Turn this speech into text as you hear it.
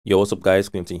Yo, what's up guys,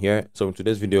 Clinton here. So in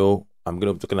today's video, I'm going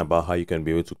to be talking about how you can be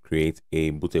able to create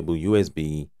a bootable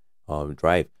USB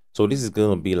drive. So this is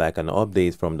going to be like an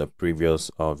update from the previous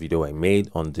video I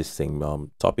made on this same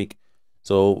topic.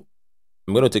 So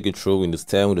I'm going to take you through Windows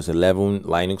 10, Windows 11,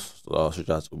 Linux, such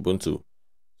as Ubuntu.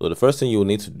 So the first thing you will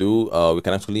need to do, we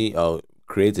can actually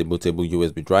create a bootable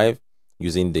USB drive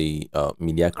using the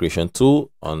media creation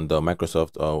tool on the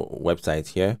Microsoft website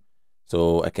here.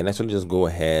 So I can actually just go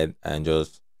ahead and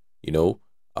just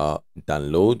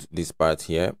download this part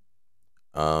here,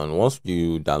 and once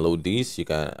you download this, you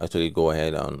can actually go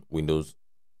ahead on Windows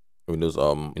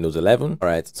 11. All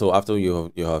right, so after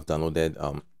you have downloaded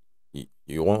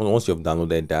once you have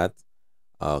downloaded that,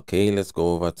 okay, let's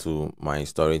go over to my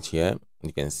storage here.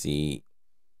 You can see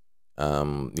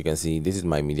this is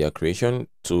my media creation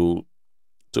to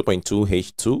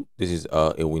 2.2H2. This is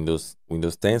a Windows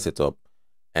 10 setup.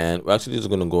 And we're actually just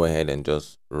going to go ahead and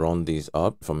just run this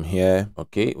up from here.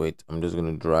 Okay, wait, I'm just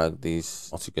going to drag this.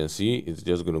 As you can see, it's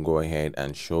just going to go ahead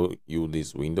and show you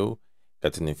this window,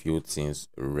 getting a few things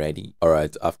ready. All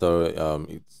right, after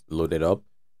it's loaded up,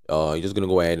 you're just going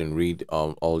to go ahead and read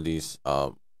all these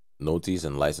notice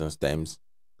and license terms.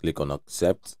 Click on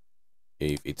accept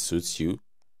if it suits you,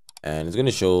 and it's going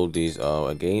to show this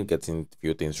again, getting a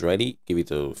few things ready. Give it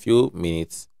a few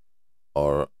minutes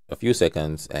or a few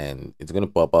seconds, and it's going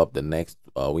to pop up the next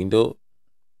window.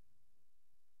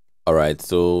 All right,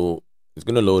 so it's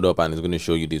going to load up and it's going to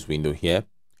show you this window here,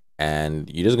 and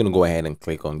you're just going to go ahead and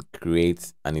click on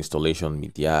create an installation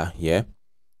media here.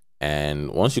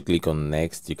 And once you click on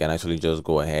next, you can actually just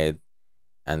go ahead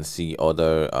and see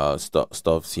other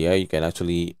stuffs here. You can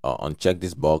actually uncheck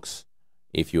this box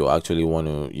if you actually want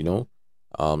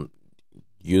to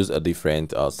use a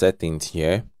different settings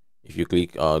here. If you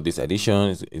click this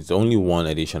edition, it's only one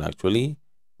edition actually.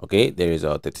 Okay, there is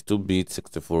a 32-bit,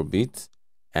 64-bit,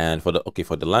 and for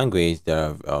the language,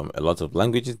 there are a lot of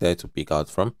languages there to pick out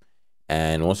from.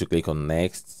 And once you click on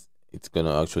next, it's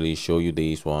gonna actually show you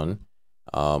this one,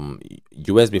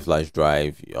 USB flash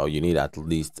drive. You need at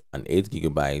least an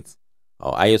 8GB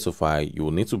ISO file. You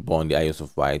will need to bond the ISO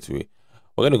file to it.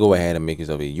 We're going to go ahead and make use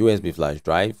of a USB flash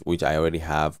drive, which I already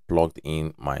have plugged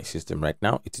in my system right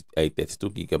now. It's a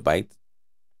 32GB.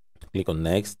 Click on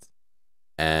next,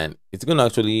 and it's going to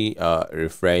actually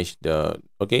refresh the,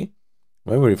 okay,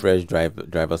 when we refresh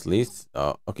drivers list,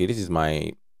 okay, this is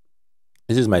my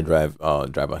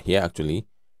driver here actually,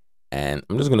 and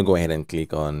I'm just going to go ahead and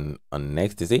click on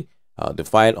next to say the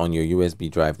file on your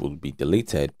USB drive will be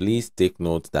deleted. Please take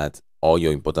note that all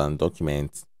your important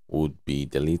documents would be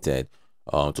deleted.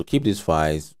 To keep these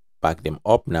files, back them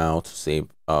up now to save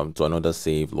to another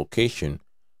save location.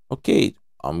 Okay,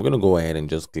 I'm gonna go ahead and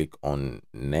just click on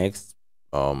next.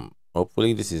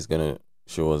 Hopefully this is gonna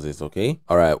show us this. Okay,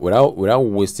 all right, without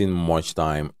wasting much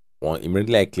time,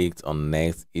 immediately I clicked on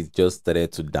next, it just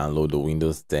started to download the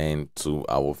Windows 10 to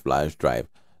our flash drive.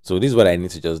 So this is what I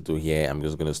need to just do here. I'm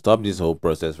just gonna stop this whole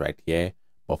process right here.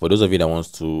 But for those of you that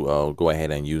wants to go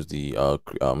ahead and use the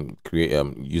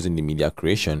using the media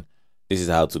creation, this is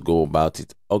how to go about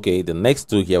it. Okay, the next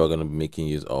tool here we're going to be making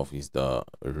use of is the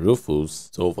Rufus.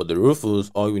 So for the Rufus,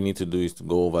 all we need to do is to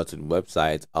go over to the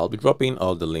website. I'll be dropping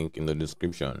all the link in the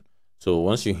description. So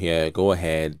once you're here, go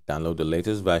ahead, download the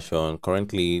latest version.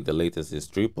 Currently, the latest is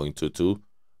 3.22. You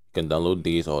can download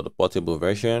this or the portable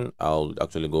version. I'll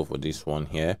actually go for this one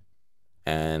here.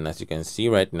 And as you can see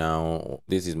right now,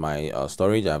 this is my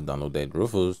storage. I've downloaded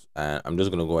Rufus, and I'm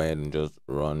just going to go ahead and just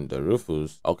run the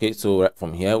Rufus. Okay, so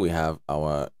from here we have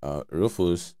our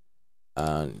Rufus,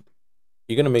 and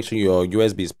you're going to make sure your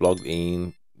USB is plugged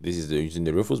in. This is using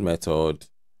the Rufus method.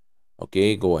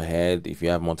 Okay, go ahead. If you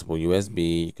have multiple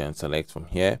USB, you can select from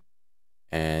here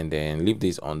and then leave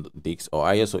this on disk or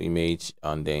ISO image,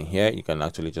 and then here you can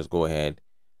actually just go ahead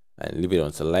and leave it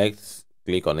on select.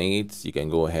 Click on it. You can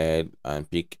go ahead and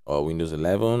pick Windows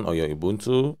 11 or your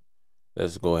Ubuntu.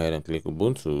 Let's go ahead and click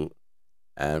Ubuntu,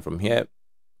 and from here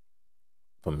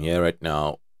right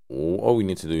now, all we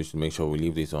need to do is to make sure we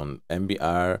leave this on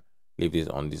MBR, leave this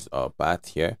on this path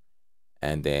here,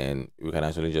 and then we can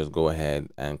actually just go ahead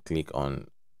and click on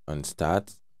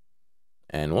start.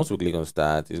 And once we click on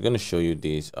start, it's going to show you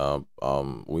this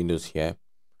Windows here.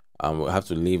 We'll have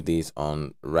to leave this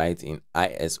on right in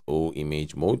ISO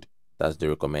image mode. That's the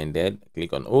recommended.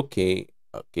 Click on OK.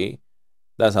 Okay,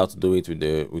 that's how to do it with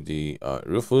the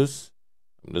Rufus.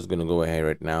 I'm just gonna go ahead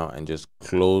right now and just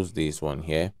close this one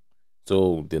here.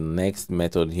 So the next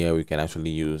method here we can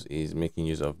actually use is making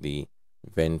use of the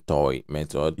Ventoy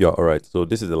method. Yeah, all right. So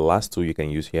this is the last tool you can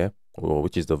use here,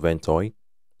 which is the Ventoy.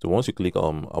 So once you click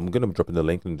on, I'm gonna drop in the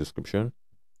link in the description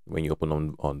when you open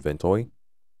on Ventoy.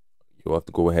 you have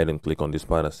to go ahead and click on this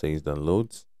part that says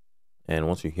downloads. And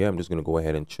once you're here, I'm just going to go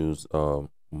ahead and choose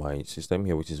my system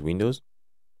here, which is Windows.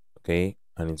 Okay,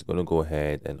 and it's going to go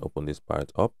ahead and open this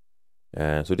part up.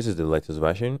 And so this is the latest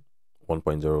version,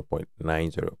 1.0.90. I'm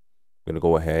going to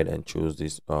go ahead and choose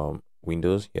this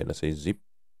Windows here that says zip.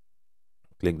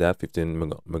 Click that, 15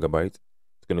 megabytes.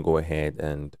 It's going to go ahead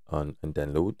and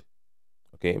download.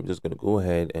 Okay, I'm just going to go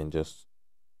ahead and just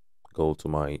go to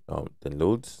my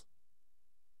downloads.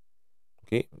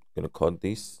 Okay, I'm going to cut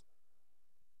this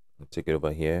and take it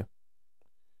over here.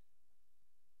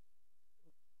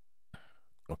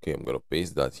 Okay, I'm going to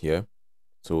paste that here.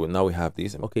 So now we have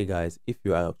this. Okay guys, if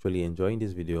you are actually enjoying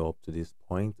this video up to this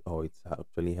point, or it's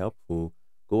actually helpful,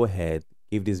 go ahead,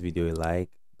 give this video a like.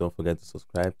 Don't forget to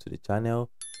subscribe to the channel.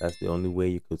 That's the only way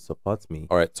you could support me.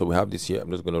 All right, so we have this here.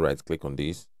 I'm just going to right click on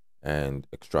this and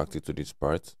extract it to this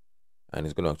part, and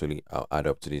it's going to actually add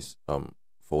up to this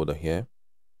folder here.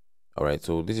 All right,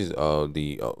 so this is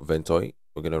the Ventoy.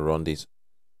 We're going to run this.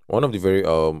 One of the very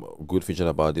good features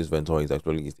about this Ventoy is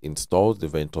actually it installs the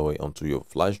Ventoy onto your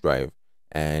flash drive,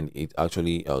 and it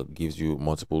actually gives you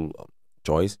multiple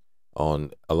choice on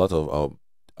a lot of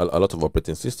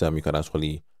operating system. You can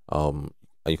actually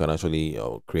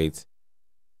create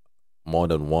more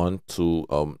than one, two,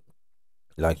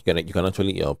 like you can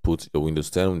actually put your Windows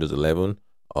 10, Windows 11,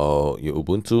 or your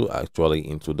Ubuntu actually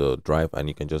into the drive, and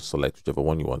you can just select whichever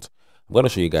one you want. I'm going to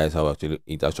show you guys how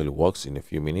it actually works in a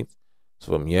few minutes.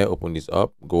 So from here, open this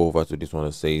up, go over to this one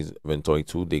that says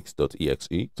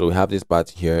Ventoy2dix.exe. So we have this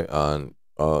part here, and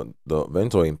the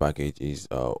Ventoy in package is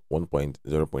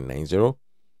 1.0.90,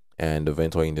 and the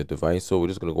Ventoy in the device. So we're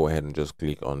just going to go ahead and just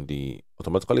click on the,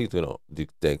 automatically it's going to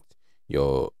detect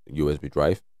your USB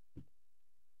drive.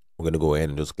 We're going to go ahead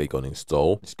and just click on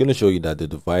install. It's going to show you that the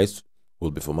device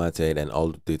will be formatted and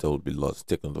all the data will be lost.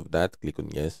 Take note of that. Click on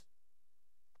yes.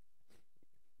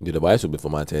 The device will be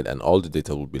formatted and all the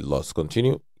data will be lost.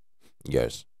 Continue.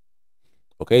 Yes.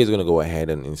 Okay, it's going to go ahead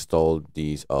and install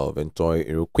this Ventoy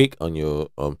real quick on your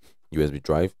USB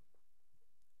drive.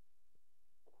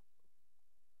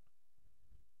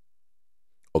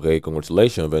 Okay,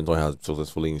 congratulations, Ventoy has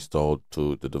successfully installed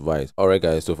to the device. All right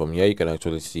guys, so from here you can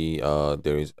actually see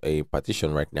there is a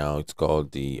partition right now. It's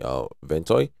called the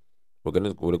Ventoy. We're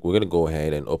gonna go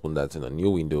ahead and open that in a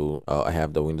new window. I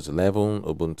have the Windows 11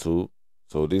 Ubuntu.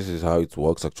 So this is how it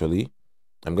works actually.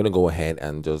 I'm gonna go ahead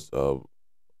and just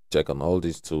check on all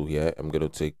these two here. I'm gonna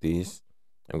take this.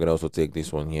 I'm gonna also take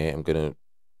this one here. I'm gonna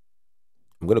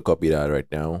copy that right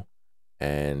now,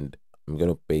 and I'm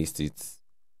gonna paste it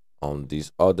on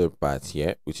this other part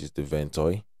here, which is the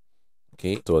Ventoy.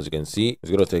 Okay, so as you can see, it's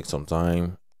gonna take some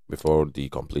time before the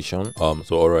completion.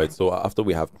 So all right, so after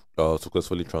we have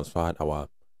successfully transferred our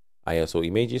ISO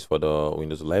images for the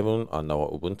Windows 11 and our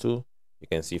Ubuntu, you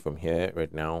can see from here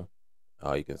right now,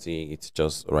 you can see it's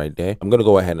just right there. I'm gonna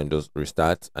go ahead and just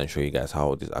restart and show you guys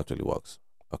how this actually works.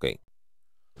 Okay.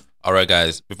 All right,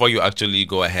 guys, before you actually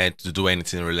go ahead to do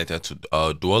anything related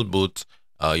to dual boot,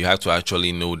 you have to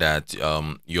actually know that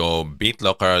your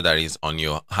BitLocker that is on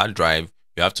your hard drive,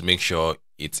 you have to make sure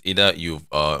it's either you've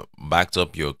backed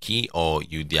up your key or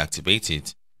you deactivate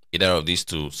it, either of these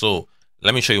two. So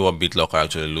let me show you what BitLocker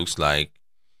actually looks like.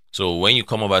 So when you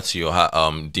come over to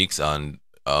your disks and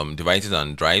devices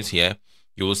and drives here,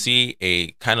 you will see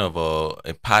a kind of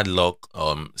a padlock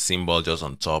symbol just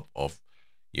on top of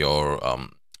your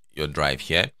drive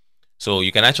here. So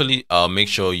you can actually make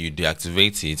sure you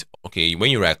deactivate it. Okay, when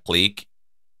you right click,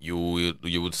 you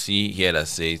would see here that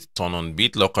says turn on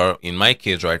BitLocker. In my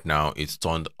case right now, it's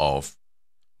turned off,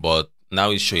 but now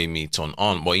it's showing me turn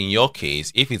on. But in your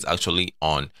case, if it's actually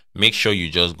on, make sure you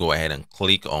just go ahead and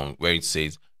click on where it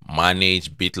says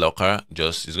manage BitLocker.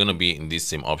 It's going to be in this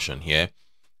same option here.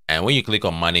 And when you click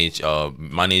on manage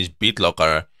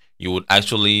BitLocker, you would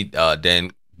actually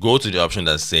then go to the option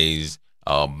that says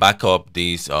back up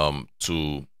this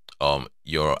to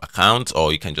your account,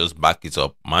 or you can just back it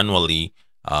up manually.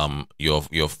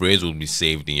 Your phrase will be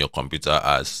saved in your computer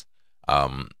as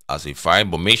a file,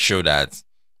 but make sure that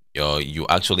you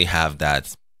actually have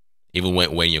that even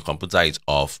when your computer is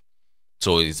off.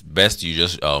 So it's best you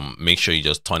just make sure you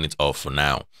just turn it off for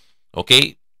now.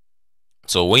 Okay,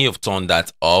 so when you've turned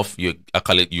that off, you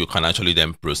can actually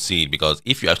then proceed, because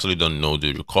if you actually don't know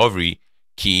the recovery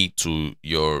key to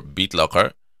your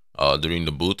BitLocker during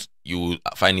the boot, you will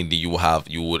find that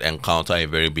you would encounter a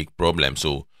very big problem.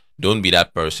 So don't be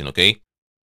that person.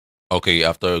 Okay,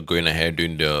 after going ahead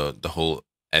doing the whole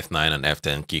F9 and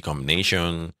F10 key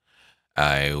combination,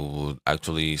 I would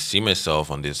actually see myself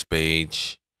on this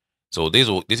page. So this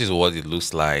is what it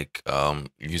looks like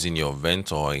using your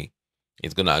Ventoy.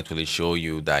 it's going to actually show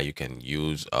you that you can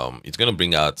use it's going to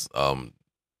bring out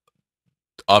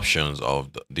options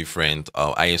of the different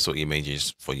ISO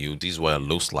images for you. This is what it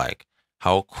looks like.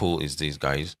 How cool is this,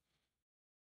 guys?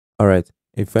 All right,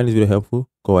 if you find this video helpful,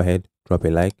 go ahead, drop a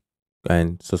like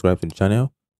and subscribe to the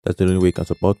channel. That's the only way you can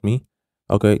support me.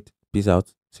 Okay, peace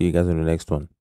out. See you guys in the next one.